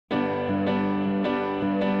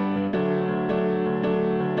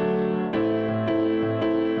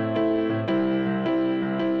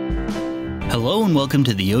Hello and welcome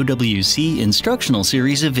to the OWC instructional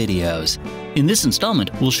series of videos. In this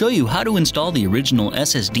installment, we'll show you how to install the original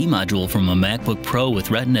SSD module from a MacBook Pro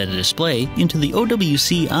with Retina display into the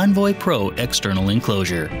OWC Envoy Pro external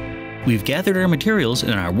enclosure. We've gathered our materials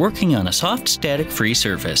and are working on a soft static-free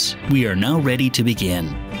surface. We are now ready to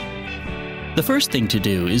begin. The first thing to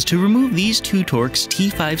do is to remove these two Torx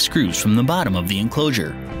T5 screws from the bottom of the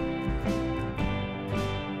enclosure.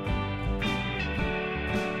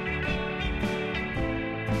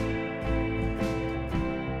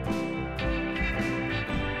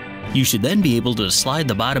 You should then be able to slide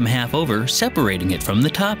the bottom half over, separating it from the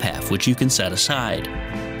top half, which you can set aside.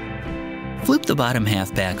 Flip the bottom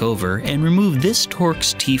half back over and remove this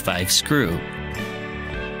Torx T5 screw.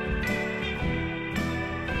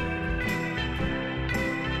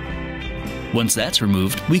 Once that's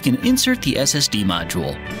removed, we can insert the SSD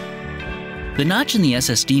module. The notch in the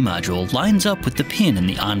SSD module lines up with the pin in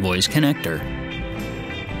the Envoy's connector.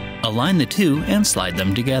 Align the two and slide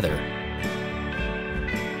them together.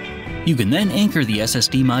 You can then anchor the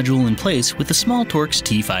SSD module in place with a small Torx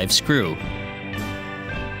T5 screw.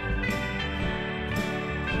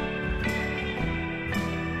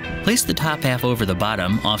 Place the top half over the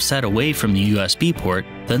bottom, offset away from the USB port,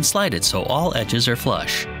 then slide it so all edges are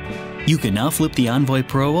flush. You can now flip the Envoy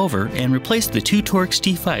Pro over and replace the two Torx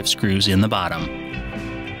T5 screws in the bottom.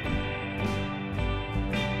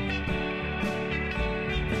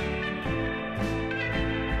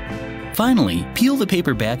 Finally, peel the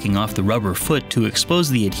paper backing off the rubber foot to expose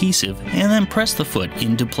the adhesive and then press the foot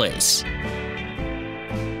into place.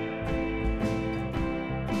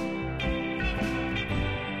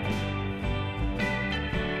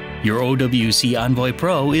 Your OWC Envoy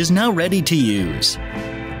Pro is now ready to use.